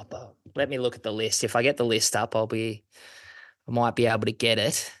 nah, I'm not. But let me look at the list. If I get the list up, I might be able to get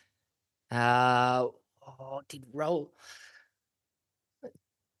it. Did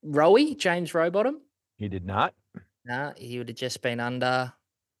Rowie, James Rowbottom? He did not. Nah, he would have just been under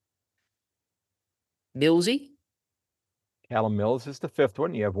Millsy. Callum Mills is the fifth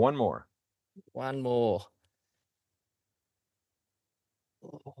one. You have one more. One more.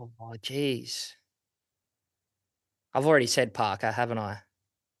 Oh, geez. I've already said Parker, haven't I?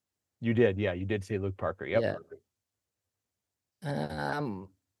 You did. Yeah, you did say Luke Parker. Yep. Yeah.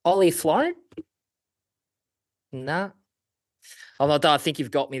 Ollie Florent? Nah. I think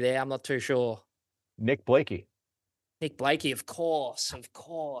you've got me there. I'm not too sure. Nick Blakey. Nick Blakey, of course, of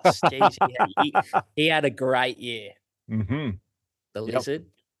course. Jeez, he had a great year. Mm-hmm. The Yep. Lizard.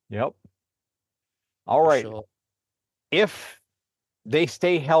 Yep. All for right. sure. If they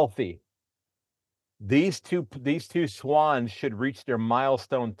stay healthy, these two Swans should reach their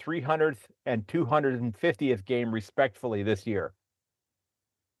milestone 300th and 250th game respectfully this year.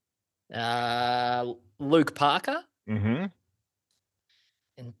 Luke Parker, Mm-hmm.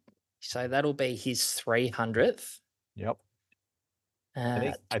 and so that'll be his 300th. Yep.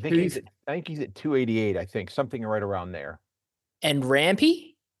 Uh, I think two, he's at 288. I think something right around there. and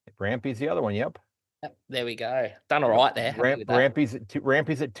Rampy. Rampy's the other one. Yep. Yep, there we go. Done all Yep. right there. Happy with that.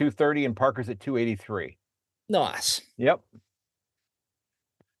 Rampy's at 230 and Parker's at 283. Nice. Yep.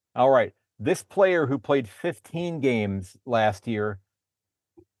 All right. This player who played 15 games last year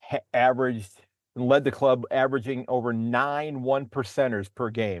averaged and led the club averaging over 9 1%ers per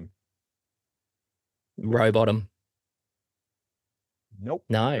game. Rowbottom. Nope.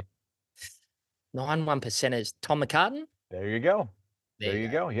 No. 9 1%ers. Tom McCartan? There you go. There you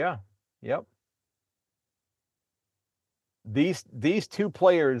go. Yeah. Yep. These two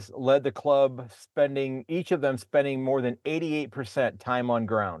players led the club, each of them spending more than 88% time on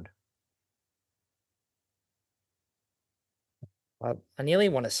ground. I nearly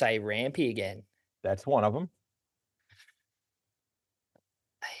want to say Rampy again. That's one of them.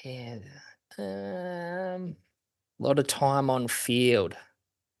 Yeah. A lot of time on field.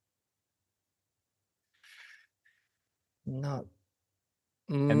 Not.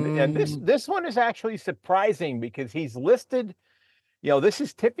 And this one is actually surprising because he's listed. This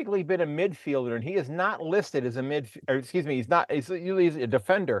has typically been a midfielder, and he is not listed as a he's usually a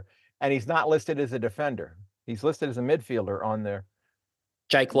defender, and he's not listed as a defender. He's listed as a midfielder on there.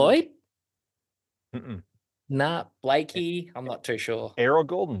 Jake Lloyd? Mm-mm. Nah, Blakey. I'm not too sure. Errol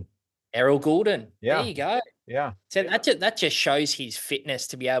Goulden. Errol Goulden. Yeah. There you go. Yeah. So that just shows his fitness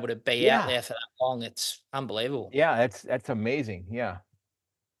to be able to be out there for that long. It's unbelievable. Yeah, that's amazing. Yeah.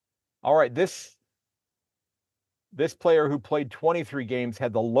 All right, this player who played 23 games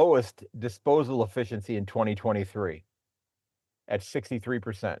had the lowest disposal efficiency in 2023 at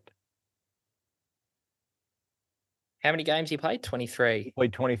 63%. How many games he played? 23. He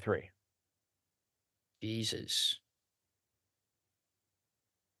played 23. Jesus.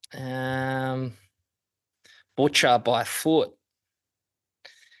 Butcher by foot.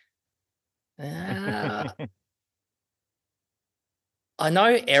 I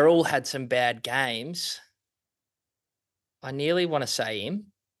know Errol had some bad games. I nearly want to say him,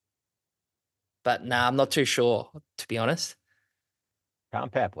 but no, I'm not too sure, to be honest. Tom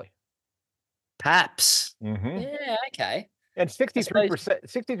Papley. Paps. Mm-hmm. Yeah, okay. And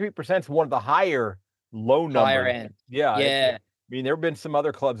 63% is one of the higher low numbers. Higher end. Yeah. Yeah. I mean, there have been some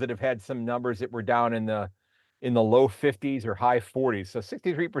other clubs that have had some numbers that were down in the low 50s or high 40s. So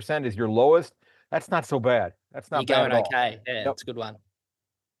 63% is your lowest. That's not so bad. That's not You're bad going at all. okay. Yeah, that's a good one.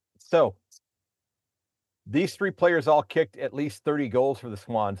 So these three players all kicked at least 30 goals for the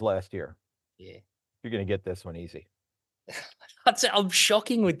Swans last year. Yeah. You're going to get this one easy. I'm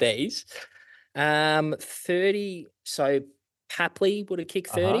shocking with these. 30. So Papley would have kicked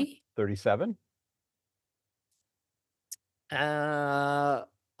 30. 37. I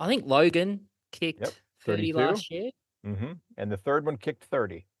think Logan kicked 30 last year. Mm-hmm. And the third one kicked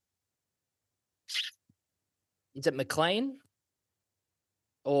 30. Is it McLean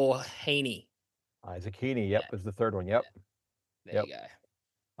or Heaney? Isaac Heaney, yep, is the third one. Yep. There you go.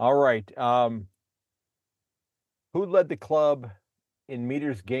 All right. Who led the club in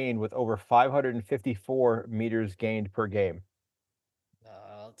meters gained with over 554 meters gained per game?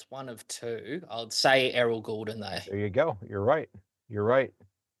 It's one of two. I'd say Errol Goulden, though. There you go. You're right.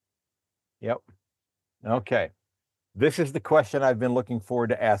 Yep. Okay. This is the question I've been looking forward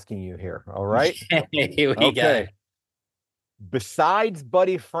to asking you here. All right. Here we go. Besides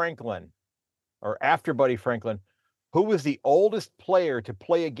Buddy Franklin, or after Buddy Franklin, who was the oldest player to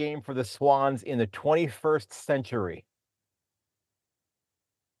play a game for the Swans in the 21st century?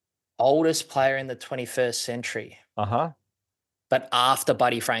 Oldest player in the 21st century. Uh-huh. But after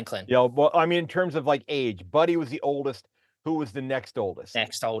Buddy Franklin. Yeah, well, I mean, in terms of like age, Buddy was the oldest. Who was the next oldest?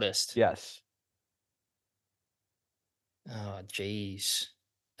 Next oldest. Yes. Oh, geez.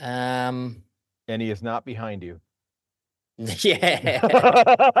 And he is not behind you. Yeah.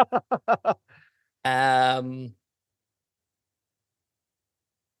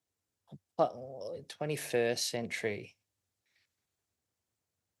 21st century.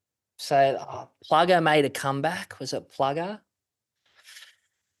 So Plugger made a comeback. Was it Plugger?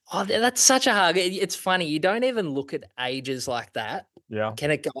 Oh, that's such a hard. It's funny. You don't even look at ages like that. Yeah. I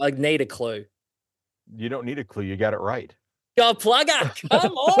need a clue. You don't need a clue. You got it right. Go Plugger.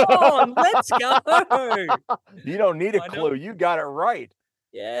 Come on. Let's go. You don't need a clue. You got it right.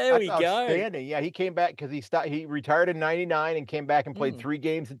 There That's we go. outstanding. Yeah, he came back because he retired in '99 and came back and played Mm, 3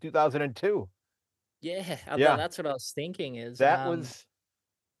 games in 2002. yeah, Yeah, that's what I was thinking is, that was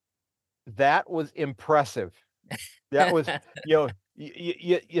that was impressive. That was, you know,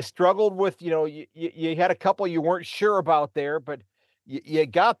 you struggled with, you had a couple you weren't sure about there, but you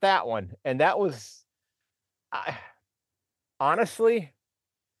got that one, and that was, I honestly,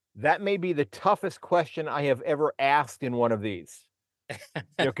 that may be the toughest question I have ever asked in one of these.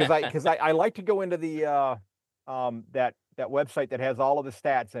 Because I like to go into that website that has all of the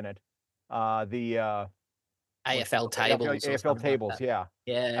stats in it. The, what's it AFL called? AFL tables or AFL something like tables, that. yeah.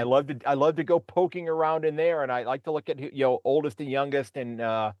 Yeah. I love to go poking around in there, and I like to look at, oldest and youngest and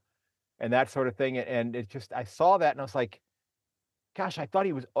that sort of thing, and it's just I saw that and I was like, "Gosh, I thought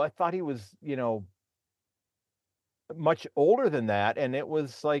he was, much older than that," and it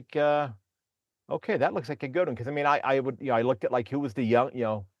was like, "Okay, that looks like a good one." Because I mean, I would, I looked at, like, who was the young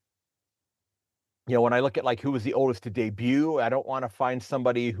when I look at, like, who was the oldest to debut, I don't wanna find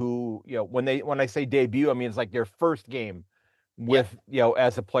somebody who, when I say debut, I mean, it's like their first game Yep. with,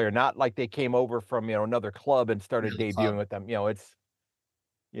 as a player, not like they came over from, another club and started Another club. debuting with them, it's,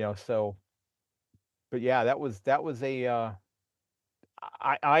 so but yeah, that was a,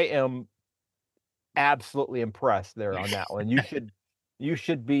 I am absolutely impressed there on that one. You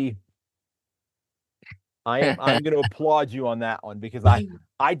should be I'm gonna applaud you on that one because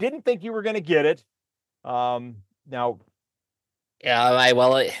I didn't think you were gonna get it. Now, Yeah, mate,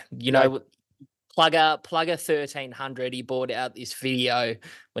 well, yeah, Plugger 1300, he brought out this video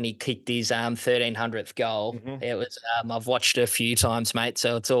when he kicked his 1300th goal. mhm, It was I've watched it a few times, mate,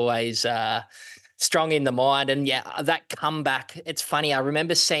 so it's always strong in the mind. And yeah, that comeback, it's funny. I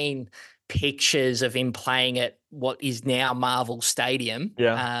remember seeing pictures of him playing at what is now Marvel Stadium.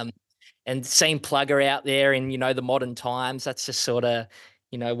 yeah, And seeing Plugger out there in, the modern times, that's just sort of,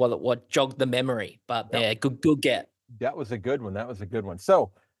 what jogged the memory. But that yeah, good get. that was a good one, that was a good one.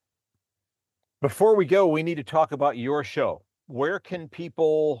 So, before we go, we need to talk about your show. Where can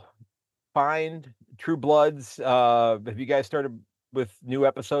people find True Bloods? Have you guys started with new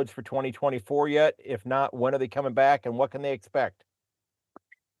episodes for 2024 yet? If not, when are they coming back and what can they expect?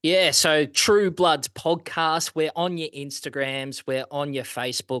 Yeah, so True Bloods podcast. We're on your Instagrams, we're on your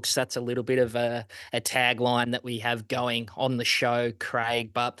Facebooks. That's a little bit of a tagline that we have going on the show,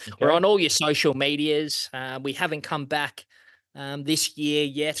 Craig. But we're Okay. on all your social medias. We haven't come back this year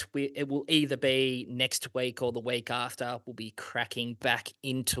yet. It will either be next week or the week after. We'll be cracking back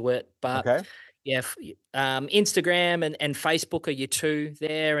into it. But Okay. yeah, Instagram and Facebook are your two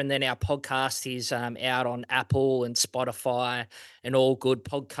there, and then our podcast is out on Apple and Spotify and all good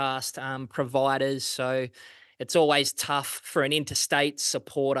podcast providers. So it's always tough for an interstate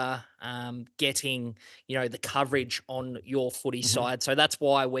supporter getting the coverage on your footy Mhm. side. So that's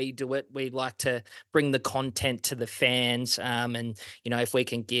why we do it. We like to bring the content to the fans, and if we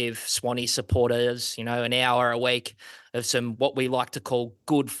can give Swanee supporters an hour a week of some what we like to call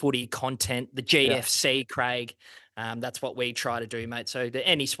good footy content, the Yeah. GFC, Craig. That's what we try to do, mate. So to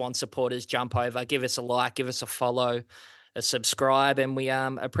any Swan supporters, jump over, give us a like, give us a follow, a subscribe, and we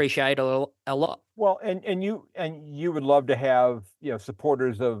appreciate it a lot. Well, and you would love to have,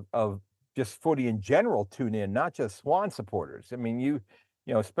 supporters of just footy in general tune in, not just Swan supporters. I mean,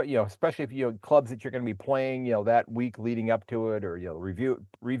 especially if you have clubs that you're going to be playing, that week leading up to it, or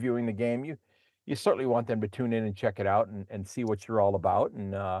reviewing the game. You certainly want them to tune in and check it out and see what you're all about.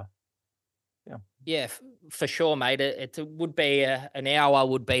 And yeah, Yeah, for sure, mate. It would be an hour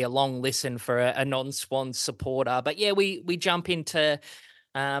would be a long listen for a non-Swan supporter, but yeah, we jump into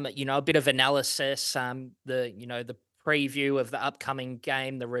a bit of analysis, the preview of the upcoming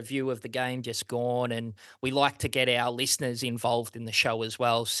game, the review of the game just gone, and we like to get our listeners involved in the show as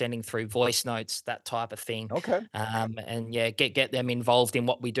well, sending through voice notes, that type of thing, okay, and yeah, get them involved in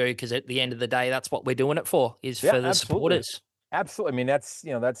what we do because at the end of the day, that's what we're doing it for, is yeah, for the absolutely, supporters. absolutely. I mean,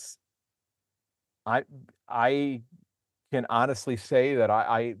 that's I I can honestly say that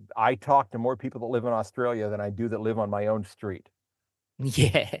I talk to more people that live in Australia than I do that live on my own street.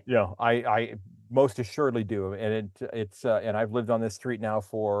 Yeah, I most assuredly do, and and I've lived on this street now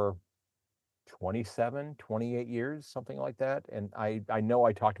for 27, 28 years, something like that, and I know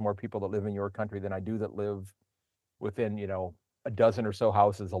I talk to more people that live in your country than I do that live within, a dozen or so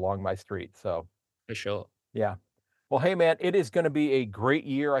houses along my street, so, for sure. yeah. Well, hey, man, it is gonna be a great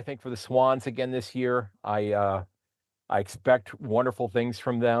year, I think, for the Swans again this year. I expect wonderful things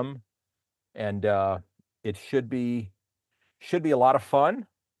from them, and, it should be a lot of fun.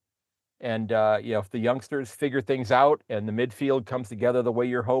 And, if the youngsters figure things out and the midfield comes together the way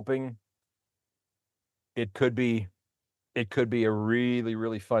you're hoping, it could be it could be a really,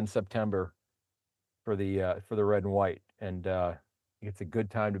 really fun September for the red and white. And it's a good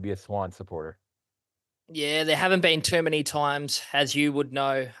time to be a Swan supporter. Yeah, there haven't been too many times, as you would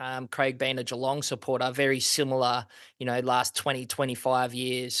know, Craig being a Geelong supporter, very similar, last 20, 25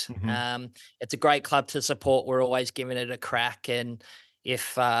 years. Mhm. It's a great club to support. We're always giving it a crack. And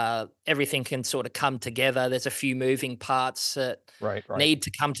if everything can sort of come together, there's a few moving parts that Right, right. need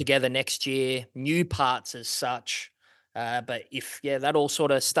to come together next year, new parts as such. But if, that all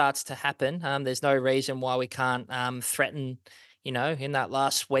sort of starts to happen, there's no reason why we can't threaten, in that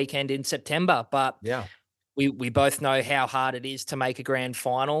last weekend in September. But Yeah. we both know how hard it is to make a grand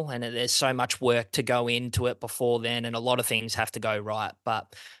final, and there's so much work to go into it before then, and a lot of things have to go right.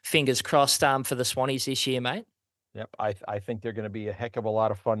 But fingers crossed for the Swannies this year, mate. Yep. I think they're going to be a heck of a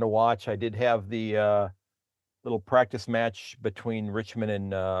lot of fun to watch. I did have the little practice match between Richmond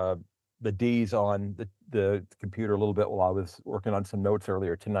and the D's on the computer a little bit while I was working on some notes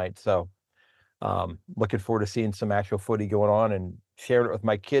earlier tonight. So looking forward to seeing some actual footy going on and sharing it with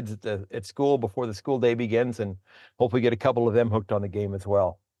my kids at school before the school day begins, and hopefully get a couple of them hooked on the game as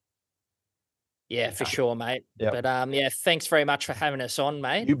well. Yeah, for sure, mate. Yep. But thanks very much for having us on,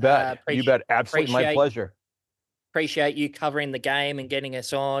 mate. You bet. You bet. Absolutely my pleasure. Appreciate you covering the game and getting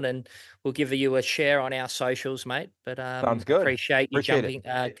us on, and we'll give you a share on our socials, mate. But Sounds good. appreciate you Appreciate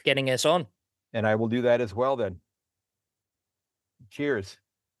jumping, getting us on. And I will do that as well then. Cheers.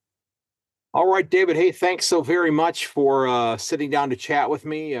 All right, David. Hey, thanks so very much for sitting down to chat with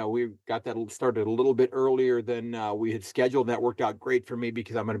me. We got that started a little bit earlier than we had scheduled. And that worked out great for me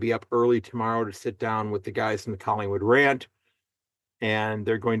because I'm going to be up early tomorrow to sit down with the guys from the Collingwood Rant, and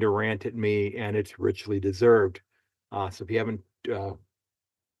they're going to rant at me, and it's richly deserved. So if you haven't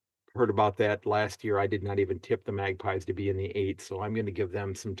heard about that, last year I did not even tip the Magpies to be in the 8, so I'm going to give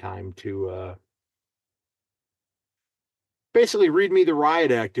them some time to basically read me the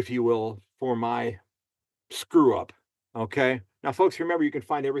riot act, if you will, for my screw up. Okay. Now, folks, remember, you can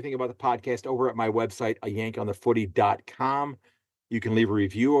find everything about the podcast over at my website, ayankonthefooty.com. You can leave a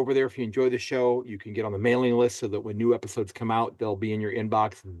review over there if you enjoy the show. You can get on the mailing list so that when new episodes come out, they'll be in your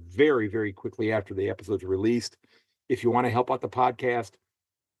inbox very, very quickly after the episode's released. If you want to help out the podcast,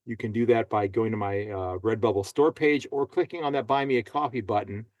 you can do that by going to my Redbubble store page or clicking on that Buy Me a Coffee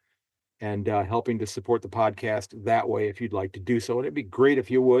button and helping to support the podcast that way if you'd like to do so. And it'd be great if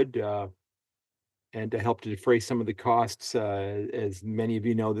you would. And to help to defray some of the costs, as many of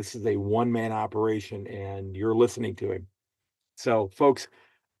you know, this is a one-man operation, and you're listening to him. So, folks,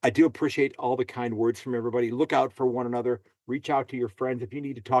 I do appreciate all the kind words from everybody. Look out for one another. Reach out to your friends. If you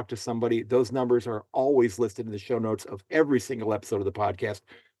need to talk to somebody, those numbers are always listed in the show notes of every single episode of the podcast.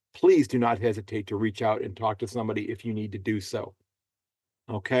 Please do not hesitate to reach out and talk to somebody if you need to do so.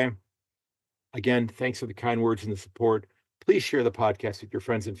 Okay? Again, thanks for the kind words and the support. Please share the podcast with your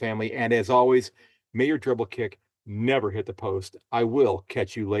friends and family. And as always, may your dribble kick never hit the post. I will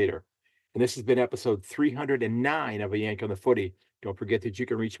catch you later. And this has been episode 309 of A Yank on the Footy. Don't forget that you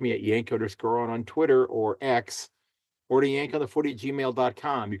can reach me at yank_on on Twitter or X, or to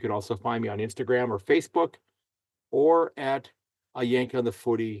yankonthefooty@gmail.com. You can also find me on Instagram or Facebook, or at A Yank on the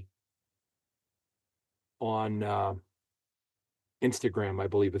Footy on Instagram, I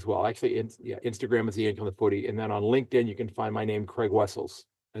believe, as well. Actually, Instagram is A Yank on the Footy. And then on LinkedIn, you can find my name, Craig Wessels,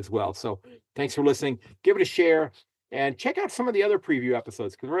 as well. So thanks for listening. Give it a share and check out some of the other preview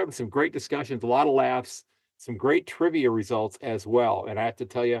episodes, because we're having some great discussions, a lot of laughs, some great trivia results as well. And I have to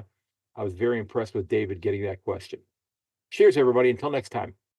tell you, I was very impressed with David getting that question. Cheers, everybody. Until next time.